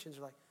intentions,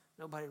 are like,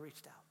 nobody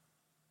reached out.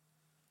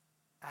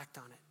 Act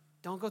on it.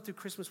 Don't go through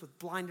Christmas with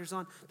blinders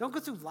on. Don't go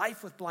through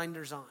life with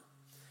blinders on.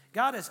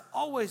 God is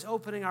always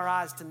opening our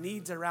eyes to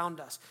needs around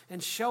us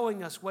and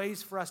showing us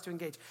ways for us to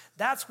engage.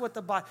 That's what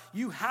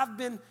you have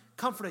been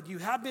comforted. You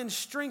have been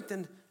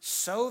strengthened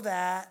so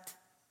that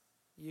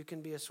you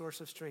can be a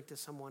source of strength to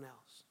someone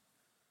else.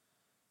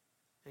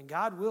 And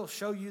God will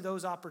show you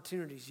those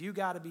opportunities. You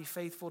got to be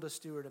faithful to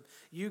steward them.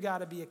 You got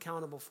to be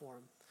accountable for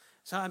them.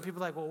 Some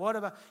people are like, well, what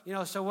about,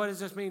 so what does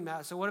this mean,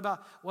 Matt? So what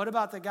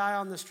about the guy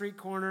on the street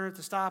corner at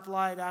the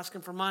stoplight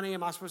asking for money?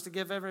 Am I supposed to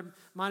give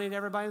money to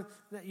everybody?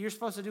 You're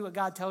supposed to do what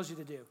God tells you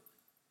to do.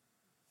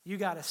 You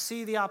got to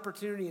see the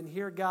opportunity and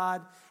hear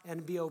God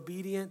and be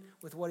obedient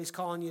with what he's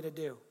calling you to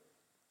do.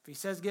 If he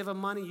says give him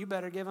money, you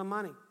better give him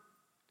money.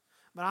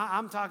 But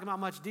I'm talking about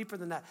much deeper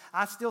than that.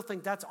 I still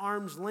think that's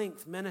arm's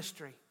length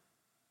ministry.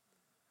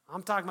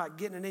 I'm talking about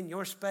getting it in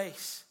your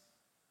space.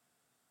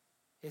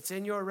 It's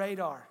in your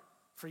radar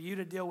for you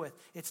to deal with.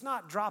 It's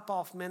not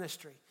drop-off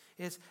ministry.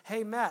 It's,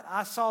 hey, Matt,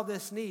 I saw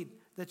this need.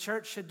 The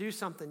church should do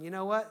something. You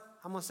know what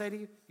I'm going to say to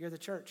you? You're the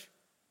church.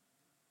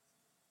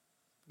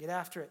 Get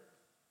after it.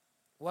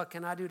 What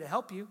can I do to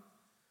help you?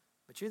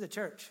 But you're the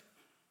church.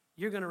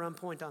 You're going to run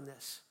point on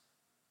this.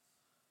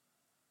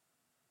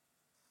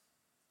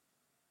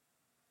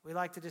 We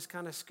like to just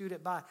kind of scoot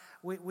it by.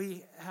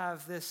 We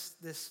have this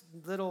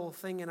little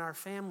thing in our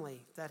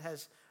family that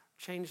has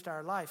changed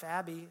our life.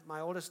 Abby,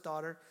 my oldest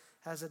daughter,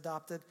 has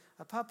adopted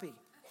a puppy.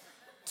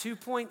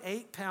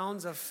 2.8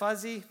 pounds of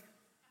fuzzy,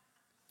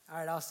 all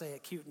right, I'll say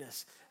it,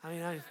 cuteness.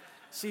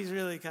 She's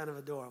really kind of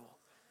adorable.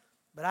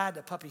 But I had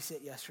to puppy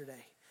sit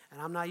yesterday,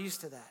 and I'm not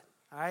used to that,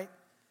 all right?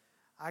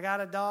 I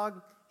got a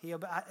dog.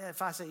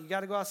 If I say, you got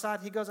to go outside,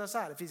 he goes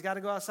outside. If he's got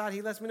to go outside,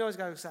 he lets me know he's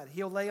got to go outside.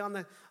 He'll lay on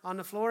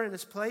the floor in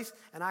his place,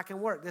 and I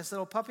can work. This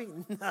little puppy,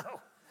 no.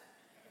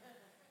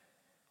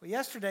 Well,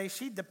 yesterday,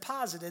 she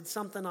deposited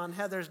something on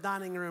Heather's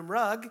dining room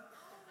rug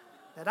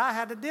that I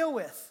had to deal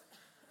with.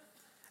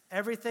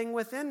 Everything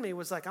within me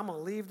was like, I'm going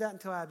to leave that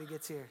until Abby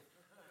gets here.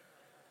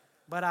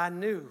 But I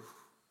knew.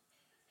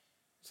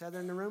 Is Heather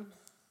in the room?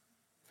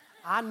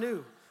 I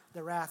knew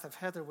the wrath of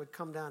Heather would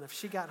come down if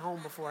she got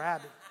home before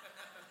Abby.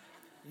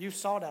 You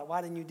saw that.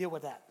 Why didn't you deal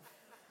with that?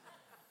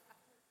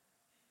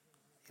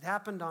 It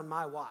happened on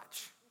my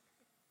watch.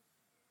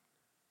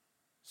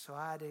 So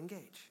I had to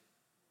engage.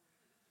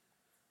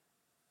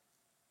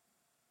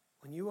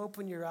 When you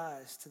open your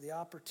eyes to the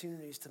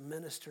opportunities to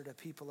minister to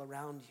people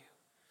around you,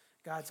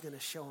 God's going to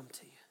show them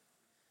to you.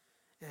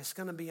 And it's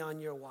going to be on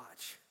your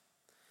watch.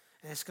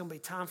 And it's going to be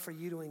time for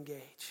you to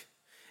engage.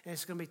 And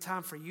it's going to be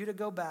time for you to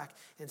go back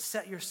and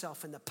set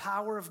yourself in the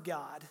power of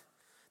God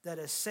that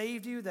has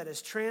saved you, that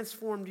has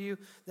transformed you,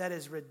 that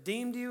has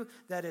redeemed you,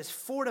 that has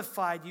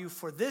fortified you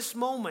for this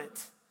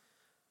moment,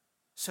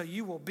 so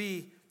you will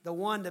be the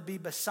one to be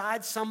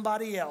beside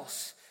somebody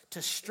else,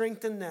 to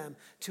strengthen them,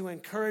 to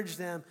encourage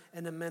them,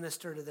 and to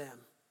minister to them.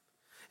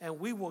 And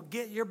we will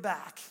get your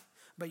back,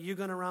 but you're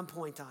going to run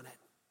point on it.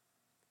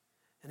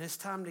 And it's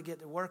time to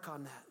get to work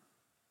on that.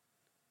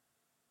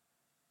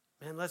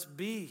 Man, let's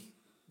be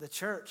the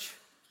church.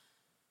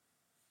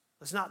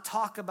 Let's not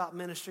talk about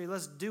ministry,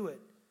 let's do it.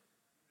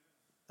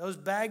 Those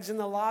bags in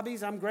the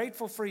lobbies, I'm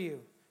grateful for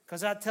you,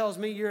 because that tells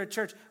me you're a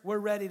church. We're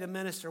ready to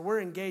minister.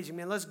 We're engaging.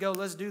 Man, let's go.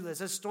 Let's do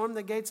this. Let's storm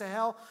the gates of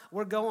hell.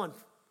 We're going.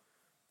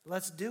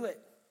 Let's do it.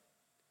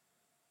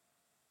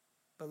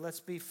 But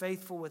let's be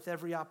faithful with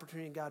every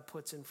opportunity God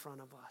puts in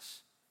front of us.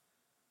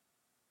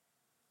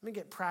 Let me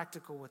get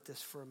practical with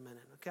this for a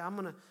minute. Okay,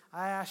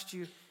 I asked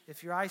you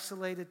if you're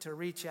isolated to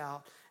reach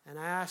out, and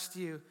I asked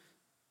you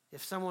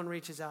if someone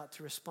reaches out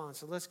to respond.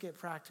 So let's get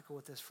practical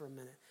with this for a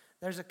minute.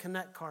 There's a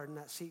Connect card in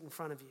that seat in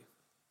front of you.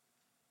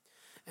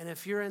 And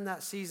if you're in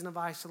that season of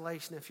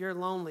isolation, if you're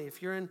lonely,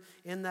 if you're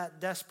in that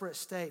desperate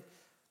state,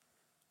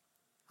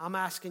 I'm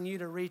asking you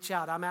to reach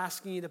out. I'm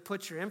asking you to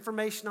put your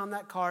information on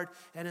that card,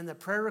 and in the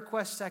prayer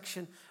request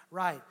section,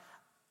 write,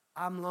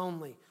 I'm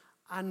lonely.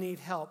 I need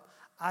help.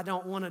 I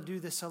don't want to do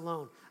this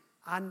alone.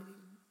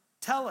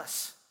 Tell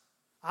us.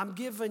 I'm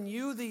giving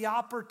you the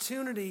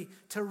opportunity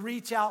to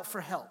reach out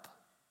for help.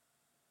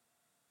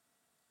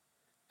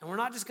 And we're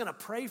not just going to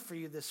pray for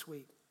you this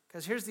week,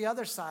 because here's the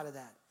other side of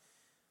that.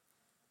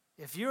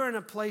 If you're in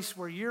a place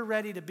where you're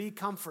ready to be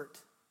comfort,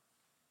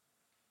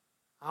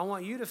 I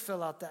want you to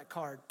fill out that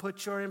card,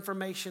 put your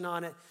information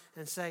on it,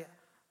 and say,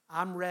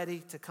 I'm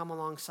ready to come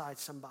alongside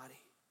somebody.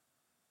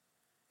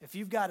 If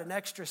you've got an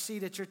extra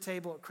seat at your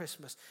table at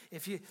Christmas,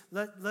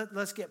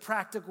 let's get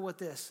practical with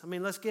this.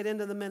 Let's get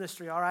into the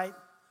ministry, all right?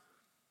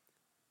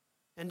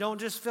 And don't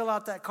just fill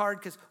out that card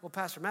because, well,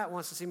 Pastor Matt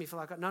wants to see me fill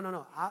out a card.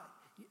 No.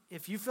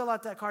 If you fill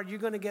out that card, you're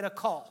going to get a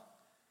call,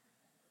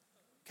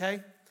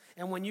 okay?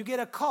 And when you get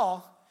a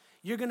call,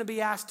 you're going to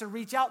be asked to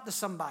reach out to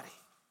somebody.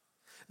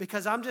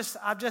 Because I've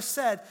just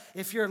said,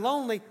 if you're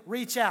lonely,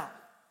 reach out.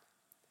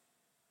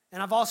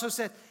 And I've also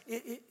said,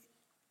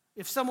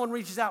 if someone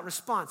reaches out,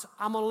 response.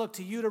 I'm going to look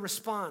to you to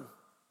respond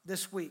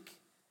this week.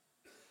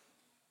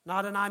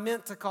 Not an I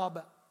meant to call,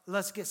 but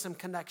let's get some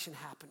connection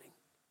happening.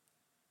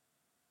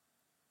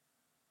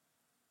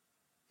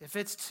 If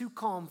it's too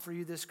calm for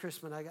you this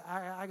Christmas,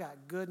 I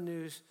got good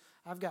news.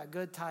 I've got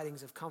good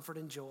tidings of comfort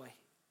and joy.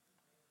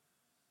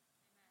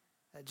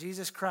 That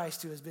Jesus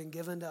Christ, who has been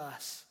given to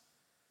us,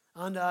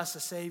 unto us a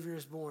Savior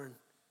is born.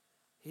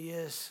 He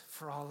is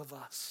for all of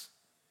us.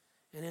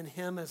 And in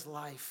him is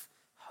life,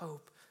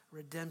 hope,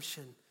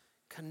 redemption,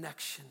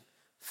 connection,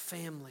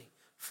 family,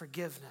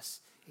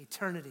 forgiveness,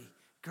 eternity,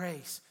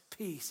 grace,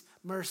 peace,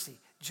 mercy,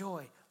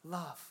 joy,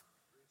 love.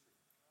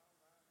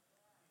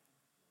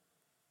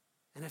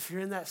 And if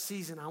you're in that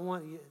season, I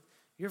want you,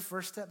 your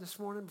first step this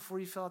morning, before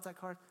you fill out that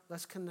card,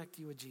 let's connect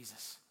you with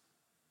Jesus.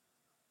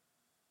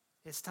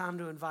 It's time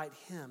to invite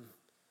him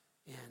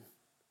in.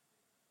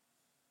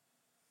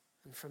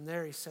 And from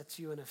there, he sets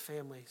you in a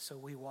family so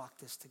we walk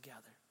this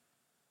together.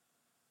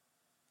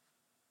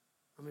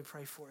 Let me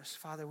pray for us.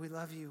 Father, we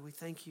love you. We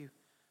thank you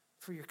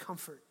for your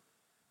comfort.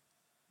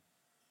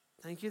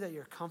 Thank you that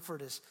your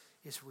comfort is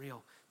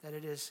real, that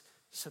it is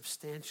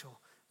substantial,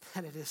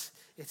 that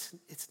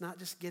it's not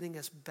just getting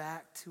us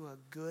back to a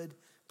good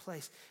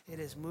place. It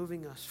is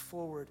moving us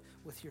forward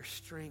with your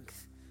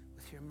strength,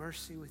 with your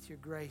mercy, with your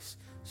grace,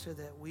 so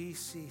that we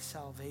see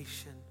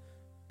salvation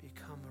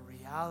become a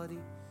reality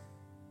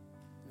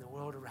in the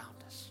world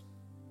around us.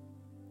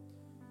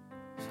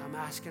 So I'm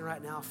asking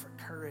right now for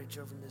courage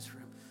over in this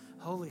room.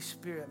 Holy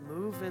Spirit,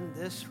 move in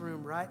this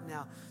room right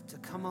now to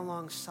come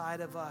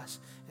alongside of us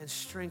and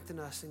strengthen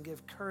us and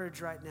give courage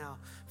right now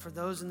for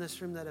those in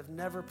this room that have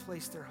never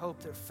placed their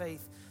hope, their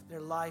faith, their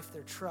life,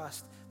 their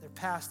trust, their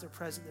past, their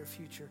present, their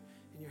future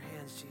in your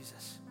hands,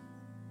 Jesus.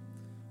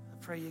 I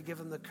pray you give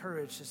them the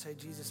courage to say,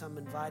 Jesus, I'm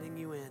inviting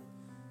you in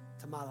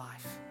to my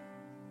life.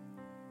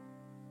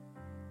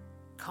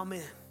 Come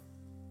in.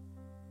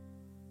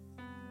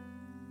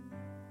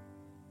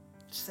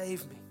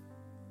 Save me.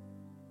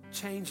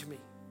 Change me.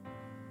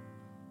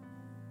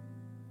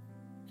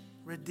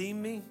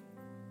 Redeem me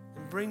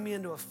and bring me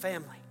into a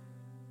family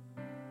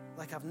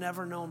like I've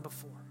never known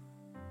before.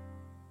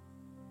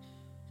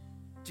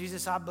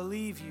 Jesus, I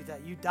believe you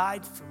that you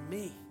died for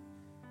me,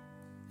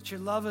 that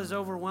your love is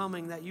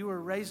overwhelming, that you were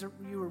raised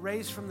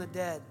from the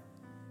dead,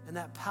 and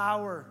that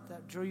power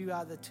that drew you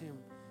out of the tomb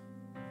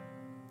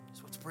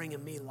is what's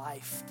bringing me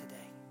life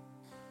today,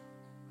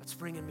 what's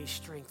bringing me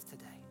strength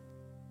today.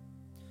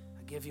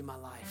 I give you my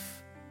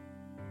life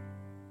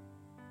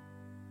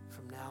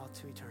from now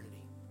to eternity.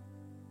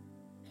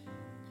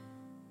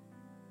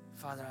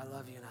 Father, I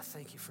love you and I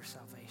thank you for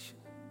salvation.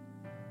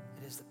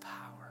 It is the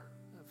power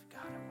of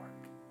God at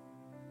work.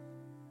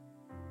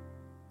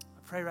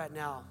 I pray right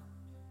now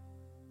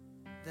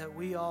that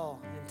we all,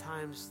 in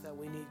times that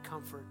we need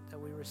comfort, that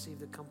we receive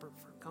the comfort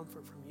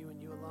from you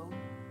and you alone.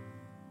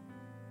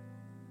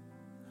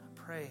 I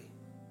pray,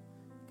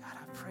 God,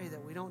 I pray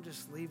that we don't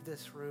just leave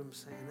this room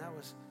saying that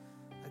was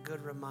a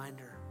good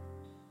reminder,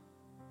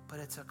 but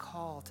it's a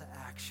call to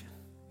action.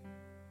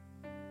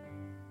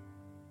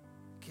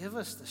 Give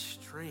us the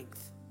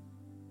strength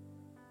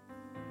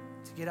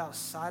to get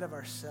outside of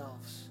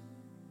ourselves,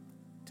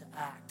 to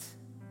act,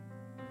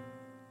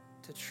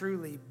 to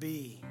truly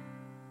be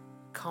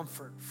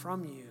comfort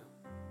from you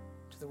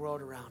to the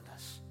world around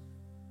us.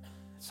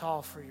 It's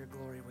all for your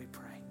glory, we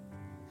pray.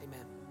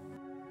 Amen.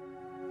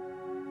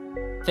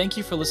 Thank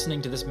you for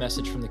listening to this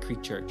message from the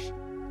Creek Church.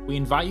 We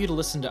invite you to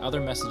listen to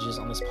other messages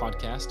on this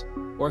podcast,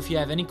 or if you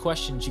have any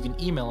questions, you can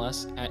email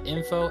us at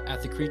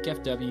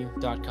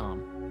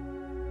info@thecreekfw.com.